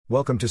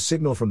Welcome to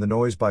Signal from the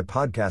Noise by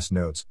Podcast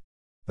Notes.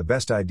 The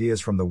best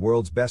ideas from the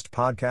world's best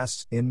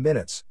podcasts in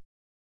minutes.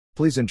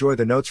 Please enjoy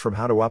the notes from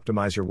how to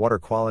optimize your water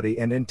quality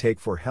and intake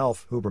for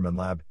health, Huberman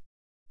Lab.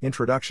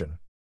 Introduction.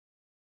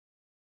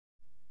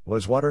 What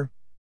is water?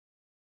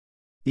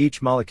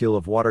 Each molecule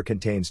of water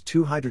contains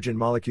 2 hydrogen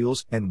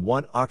molecules and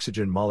 1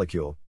 oxygen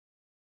molecule.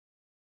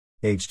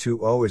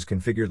 H2O is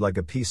configured like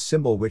a peace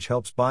symbol which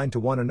helps bind to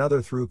one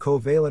another through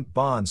covalent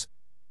bonds,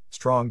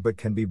 strong but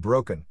can be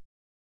broken.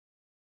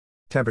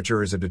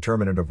 Temperature is a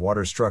determinant of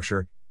water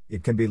structure.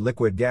 It can be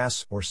liquid,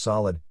 gas, or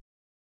solid.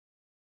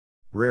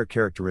 Rare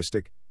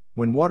characteristic: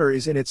 when water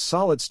is in its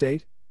solid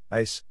state,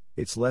 ice,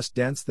 it's less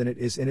dense than it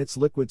is in its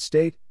liquid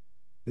state.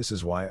 This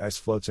is why ice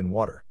floats in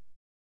water.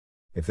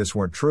 If this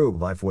weren't true,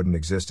 life wouldn't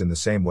exist in the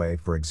same way.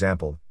 For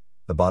example,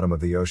 the bottom of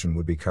the ocean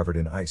would be covered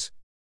in ice.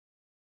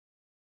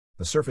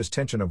 The surface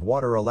tension of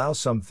water allows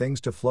some things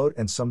to float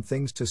and some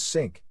things to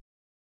sink.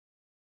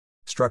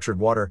 Structured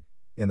water: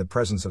 in the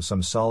presence of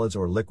some solids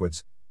or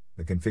liquids,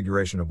 the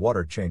configuration of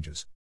water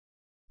changes.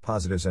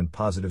 Positives and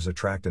positives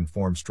attract and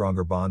form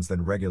stronger bonds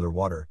than regular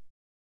water.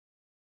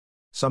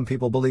 Some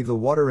people believe the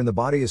water in the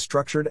body is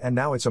structured, and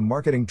now it's a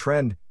marketing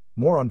trend.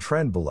 More on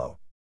trend below.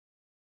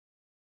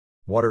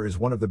 Water is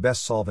one of the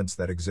best solvents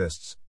that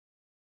exists.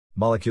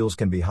 Molecules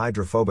can be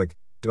hydrophobic,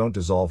 don't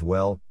dissolve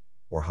well,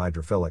 or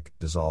hydrophilic,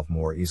 dissolve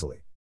more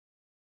easily.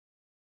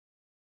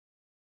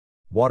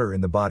 Water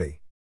in the body.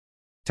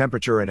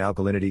 Temperature and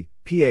alkalinity,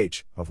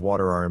 pH, of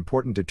water are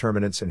important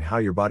determinants in how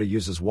your body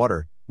uses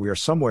water. We are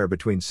somewhere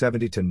between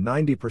 70 to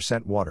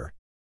 90% water.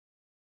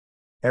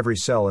 Every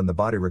cell in the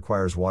body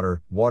requires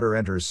water. Water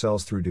enters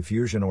cells through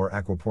diffusion or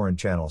aquaporin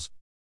channels.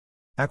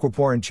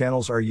 Aquaporin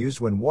channels are used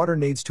when water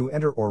needs to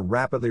enter or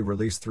rapidly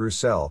release through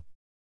cell.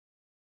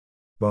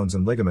 Bones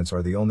and ligaments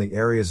are the only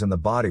areas in the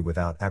body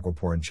without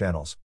aquaporin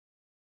channels.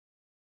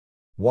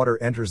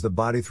 Water enters the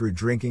body through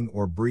drinking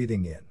or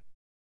breathing in.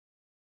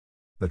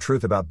 The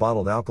truth about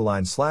bottled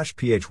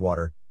alkaline/pH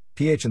water: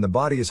 pH in the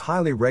body is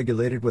highly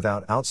regulated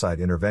without outside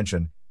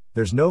intervention.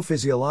 There's no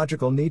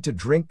physiological need to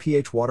drink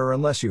pH water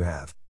unless you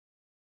have.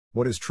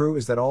 What is true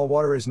is that all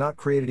water is not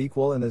created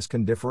equal, and this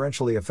can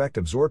differentially affect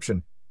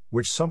absorption,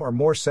 which some are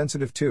more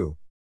sensitive to.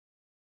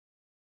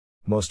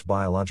 Most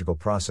biological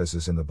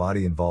processes in the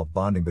body involve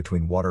bonding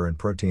between water and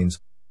proteins.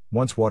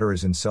 Once water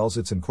is in cells,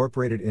 it's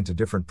incorporated into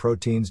different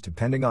proteins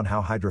depending on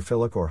how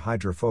hydrophilic or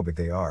hydrophobic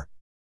they are.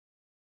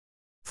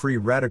 Free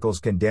radicals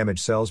can damage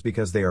cells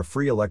because they are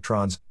free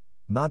electrons,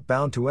 not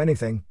bound to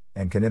anything,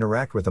 and can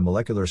interact with the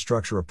molecular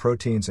structure of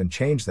proteins and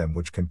change them,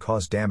 which can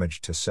cause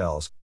damage to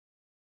cells.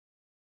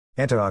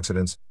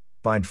 Antioxidants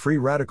bind free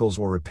radicals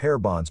or repair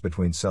bonds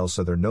between cells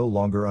so they're no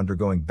longer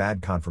undergoing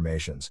bad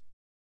conformations.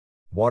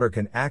 Water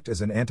can act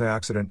as an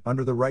antioxidant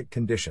under the right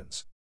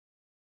conditions.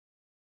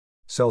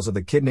 Cells of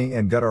the kidney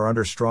and gut are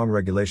under strong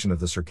regulation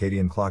of the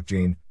circadian clock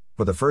gene.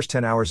 For the first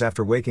 10 hours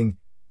after waking,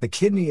 the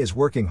kidney is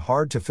working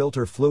hard to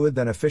filter fluid,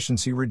 then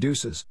efficiency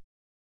reduces.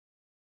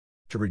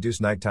 To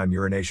reduce nighttime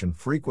urination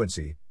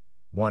frequency: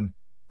 1.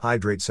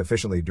 Hydrate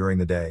sufficiently during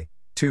the day.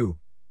 2.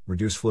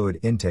 Reduce fluid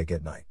intake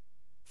at night.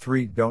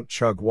 3. Don't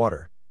chug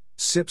water.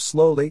 Sip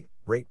slowly.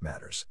 Rate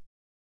matters.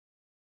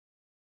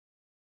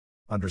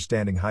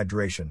 Understanding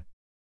hydration.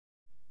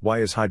 Why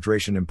is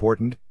hydration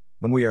important?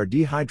 When we are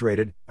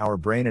dehydrated, our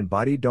brain and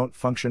body don't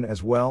function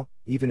as well,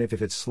 even if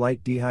it's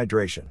slight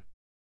dehydration.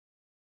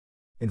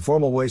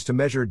 Informal ways to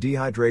measure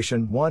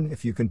dehydration: 1.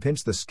 If you can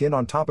pinch the skin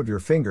on top of your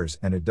fingers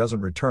and it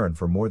doesn't return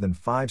for more than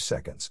 5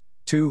 seconds.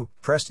 2.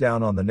 Press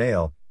down on the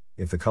nail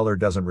if the color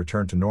doesn't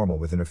return to normal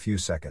within a few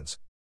seconds.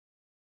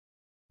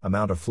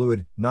 Amount of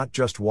fluid, not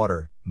just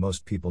water.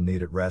 Most people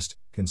need at rest.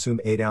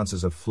 Consume 8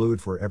 ounces of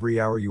fluid for every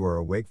hour you are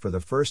awake for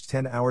the first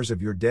 10 hours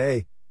of your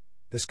day.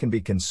 This can be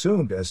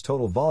consumed as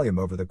total volume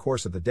over the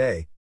course of the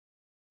day,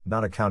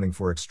 not accounting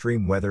for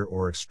extreme weather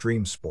or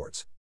extreme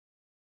sports.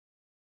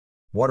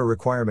 Water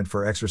requirement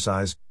for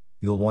exercise: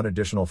 you'll want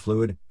additional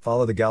fluid.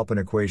 Follow the Galpin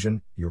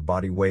equation: your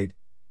body weight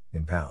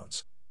in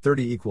pounds,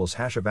 30 equals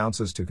hash of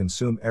ounces to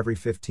consume every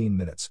 15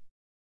 minutes.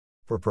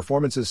 For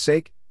performance's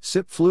sake,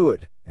 sip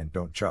fluid, and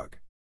don't chug.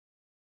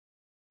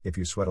 If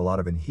you sweat a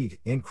lot, in heat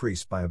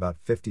increase by about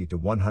 50 to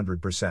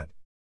 100%.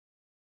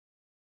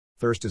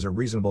 Thirst is a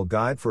reasonable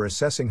guide for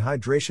assessing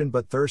hydration,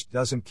 but thirst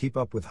doesn't keep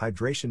up with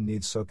hydration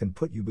needs, so can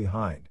put you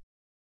behind.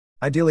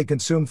 Ideally,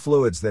 consume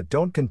fluids that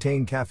don't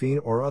contain caffeine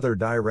or other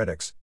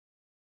diuretics.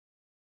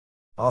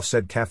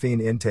 Offset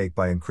caffeine intake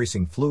by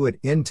increasing fluid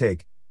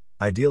intake,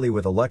 ideally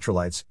with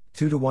electrolytes,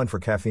 2 to 1 for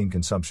caffeine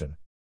consumption.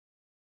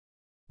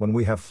 When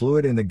we have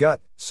fluid in the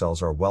gut,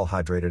 cells are well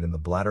hydrated and the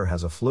bladder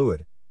has a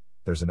fluid.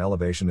 There's an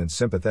elevation in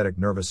sympathetic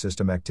nervous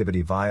system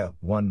activity via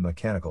 1.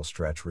 Mechanical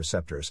stretch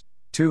receptors,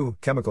 2.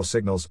 Chemical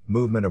signals,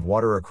 movement of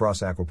water across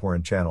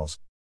aquaporin channels.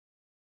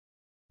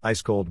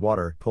 Ice cold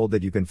water, cold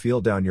that you can feel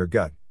down your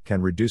gut, can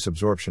reduce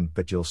absorption,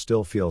 but you'll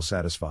still feel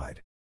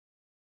satisfied.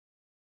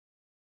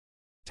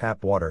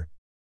 Tap water.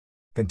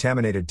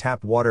 Contaminated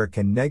tap water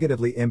can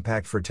negatively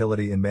impact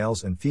fertility in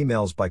males and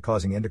females by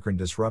causing endocrine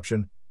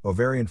disruption,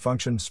 ovarian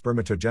function,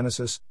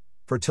 spermatogenesis,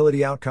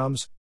 fertility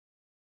outcomes.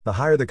 The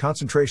higher the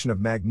concentration of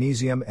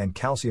magnesium and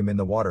calcium in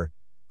the water,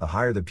 the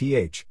higher the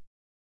pH.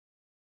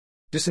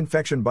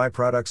 Disinfection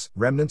byproducts,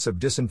 remnants of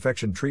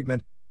disinfection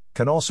treatment,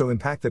 can also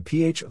impact the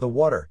pH of the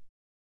water.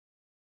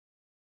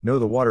 Know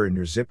the water in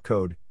your zip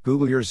code.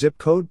 Google your zip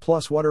code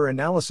plus water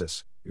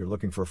analysis. You're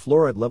looking for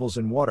fluoride levels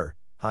in water.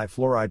 High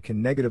fluoride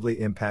can negatively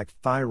impact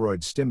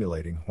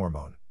thyroid-stimulating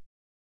hormone.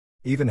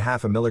 Even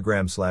 0.5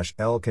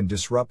 mg/L can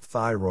disrupt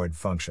thyroid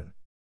function.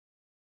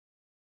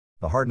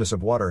 The hardness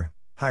of water.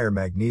 Higher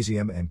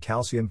magnesium and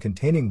calcium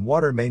containing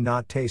water may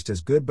not taste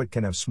as good but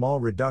can have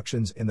small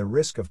reductions in the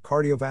risk of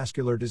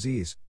cardiovascular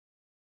disease.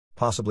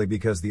 Possibly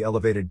because the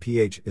elevated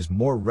pH is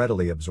more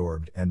readily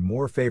absorbed and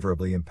more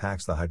favorably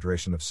impacts the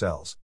hydration of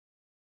cells.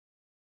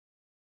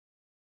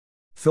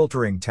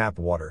 Filtering tap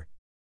water.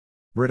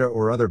 Brita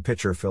or other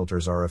pitcher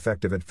filters are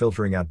effective at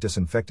filtering out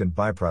disinfectant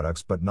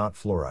byproducts but not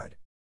fluoride.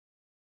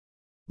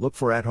 Look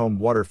for at-home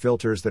water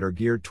filters that are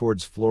geared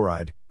towards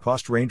fluoride.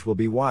 Cost range will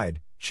be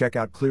wide. Check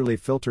out Clearly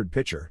Filtered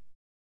Pitcher.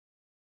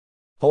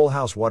 Whole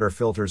house water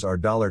filters are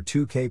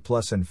 $2K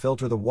plus and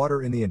filter the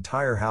water in the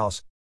entire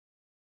house.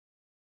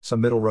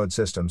 Some middle road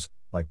systems,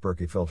 like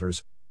Berkey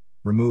filters,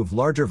 remove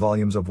larger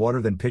volumes of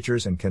water than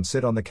pitchers and can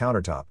sit on the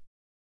countertop.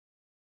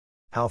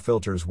 How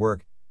filters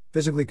work: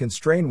 physically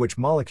constrain which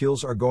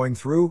molecules are going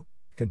through,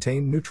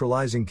 contain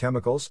neutralizing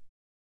chemicals.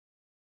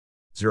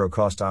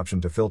 Zero-cost option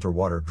to filter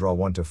water. Draw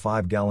 1 to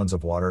 5 gallons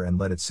of water and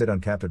let it sit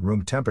uncapped at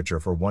room temperature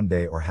for 1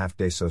 day or half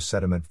day so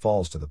sediment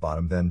falls to the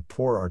bottom, then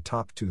pour our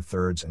top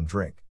 2/3 and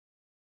drink.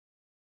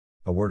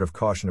 A word of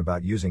caution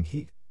about using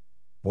heat.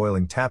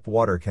 Boiling tap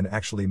water can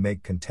actually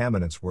make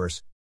contaminants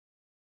worse.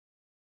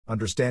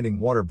 Understanding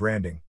water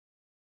branding.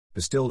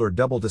 Distilled or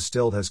double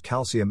distilled has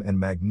calcium and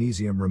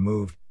magnesium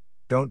removed.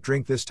 Don't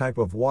drink this type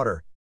of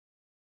water.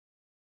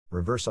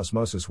 Reverse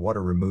osmosis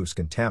water removes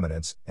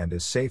contaminants and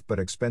is safe but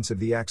expensive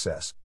to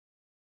access.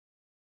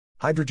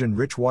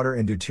 Hydrogen-rich water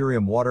and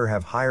deuterium water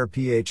have higher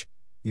pH.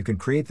 You can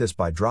create this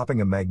by dropping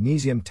a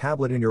magnesium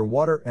tablet in your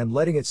water and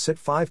letting it sit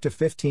 5 to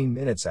 15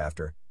 minutes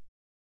after.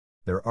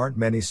 There aren't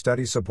many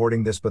studies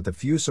supporting this, but the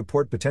few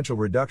support potential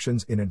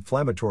reductions in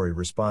inflammatory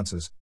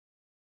responses.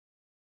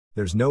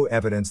 There's no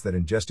evidence that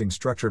ingesting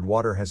structured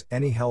water has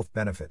any health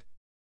benefit.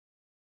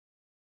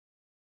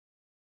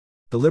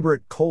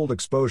 Deliberate cold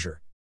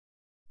exposure.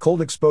 Cold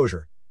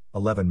exposure,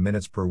 11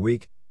 minutes per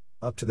week,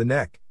 up to the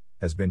neck,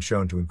 has been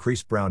shown to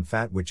increase brown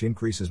fat, which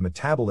increases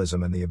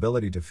metabolism and the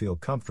ability to feel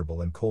comfortable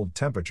in cold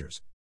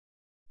temperatures.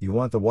 You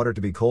want the water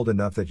to be cold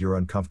enough that you're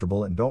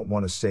uncomfortable and don't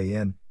want to stay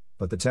in,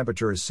 but the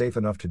temperature is safe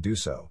enough to do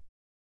so.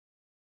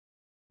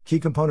 Key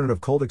component of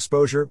cold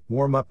exposure: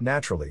 warm up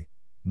naturally,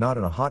 not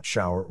in a hot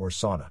shower or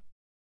sauna.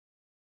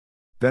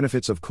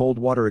 Benefits of cold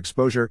water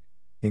exposure: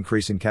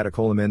 increase in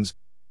catecholamines,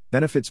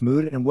 benefits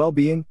mood and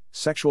well-being,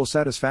 sexual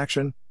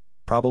satisfaction,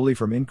 probably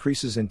from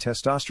increases in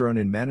testosterone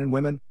in men and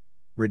women,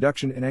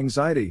 reduction in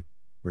anxiety,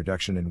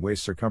 reduction in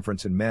waist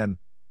circumference in men,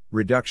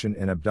 reduction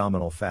in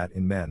abdominal fat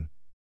in men.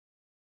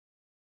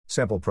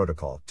 Sample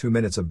protocol: 2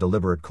 minutes of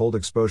deliberate cold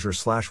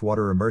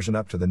exposure/water immersion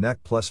up to the neck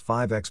plus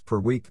 5x per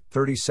week,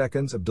 30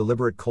 seconds of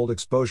deliberate cold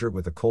exposure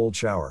with a cold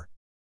shower.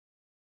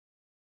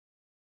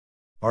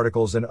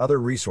 Articles and other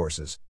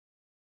resources.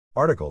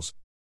 Articles: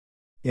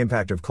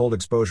 Impact of cold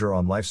exposure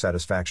on life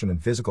satisfaction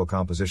and physical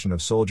composition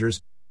of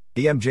soldiers,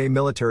 EMJ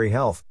Military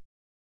Health.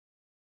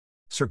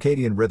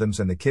 Circadian rhythms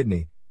and the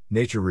kidney,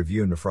 Nature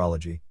Review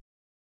Nephrology.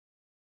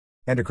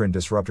 Endocrine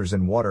disruptors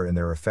in water and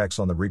their effects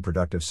on the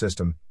reproductive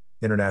system,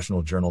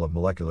 International Journal of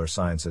Molecular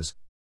Sciences.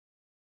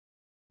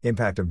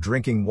 Impact of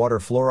drinking water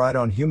fluoride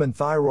on human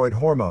thyroid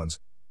hormones,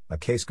 a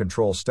case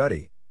control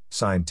study,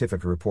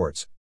 Scientific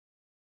Reports.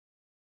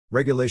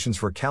 Regulations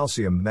for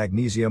calcium,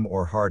 magnesium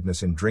or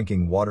hardness in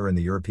drinking water in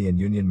the European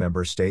Union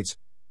member states,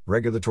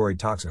 Regulatory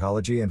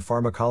Toxicology and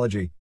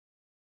Pharmacology.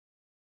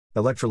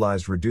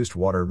 Electrolyzed reduced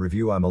water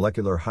review.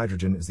 Molecular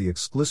hydrogen is the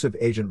exclusive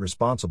agent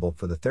responsible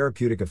for the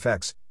therapeutic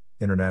effects,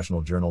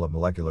 International Journal of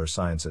Molecular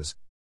Sciences.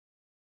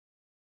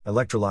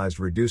 Electrolyzed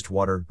reduced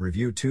water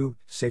review 2,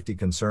 safety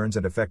concerns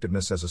and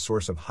effectiveness as a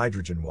source of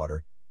hydrogen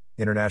water,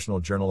 International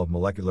Journal of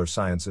Molecular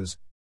Sciences.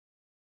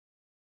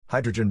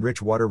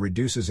 Hydrogen-rich water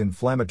reduces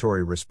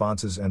inflammatory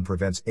responses and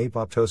prevents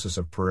apoptosis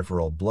of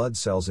peripheral blood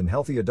cells in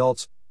healthy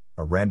adults,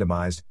 a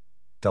randomized,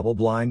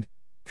 double-blind,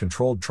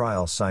 controlled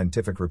trial.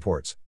 Scientific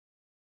Reports.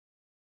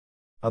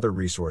 Other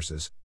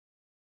resources.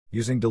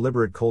 Using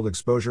deliberate cold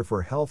exposure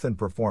for health and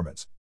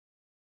performance.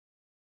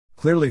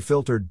 Clearly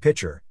Filtered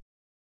Pitcher.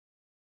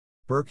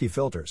 Berkey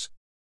filters.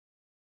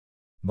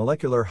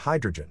 Molecular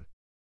hydrogen.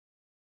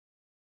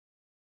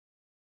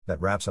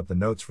 That wraps up the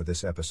notes for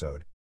this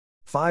episode.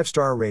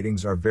 5-star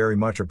ratings are very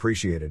much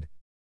appreciated.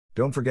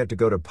 Don't forget to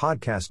go to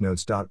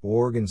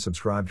podcastnotes.org and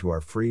subscribe to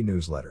our free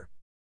newsletter.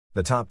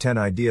 The top 10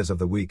 ideas of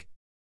the week.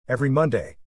 Every Monday.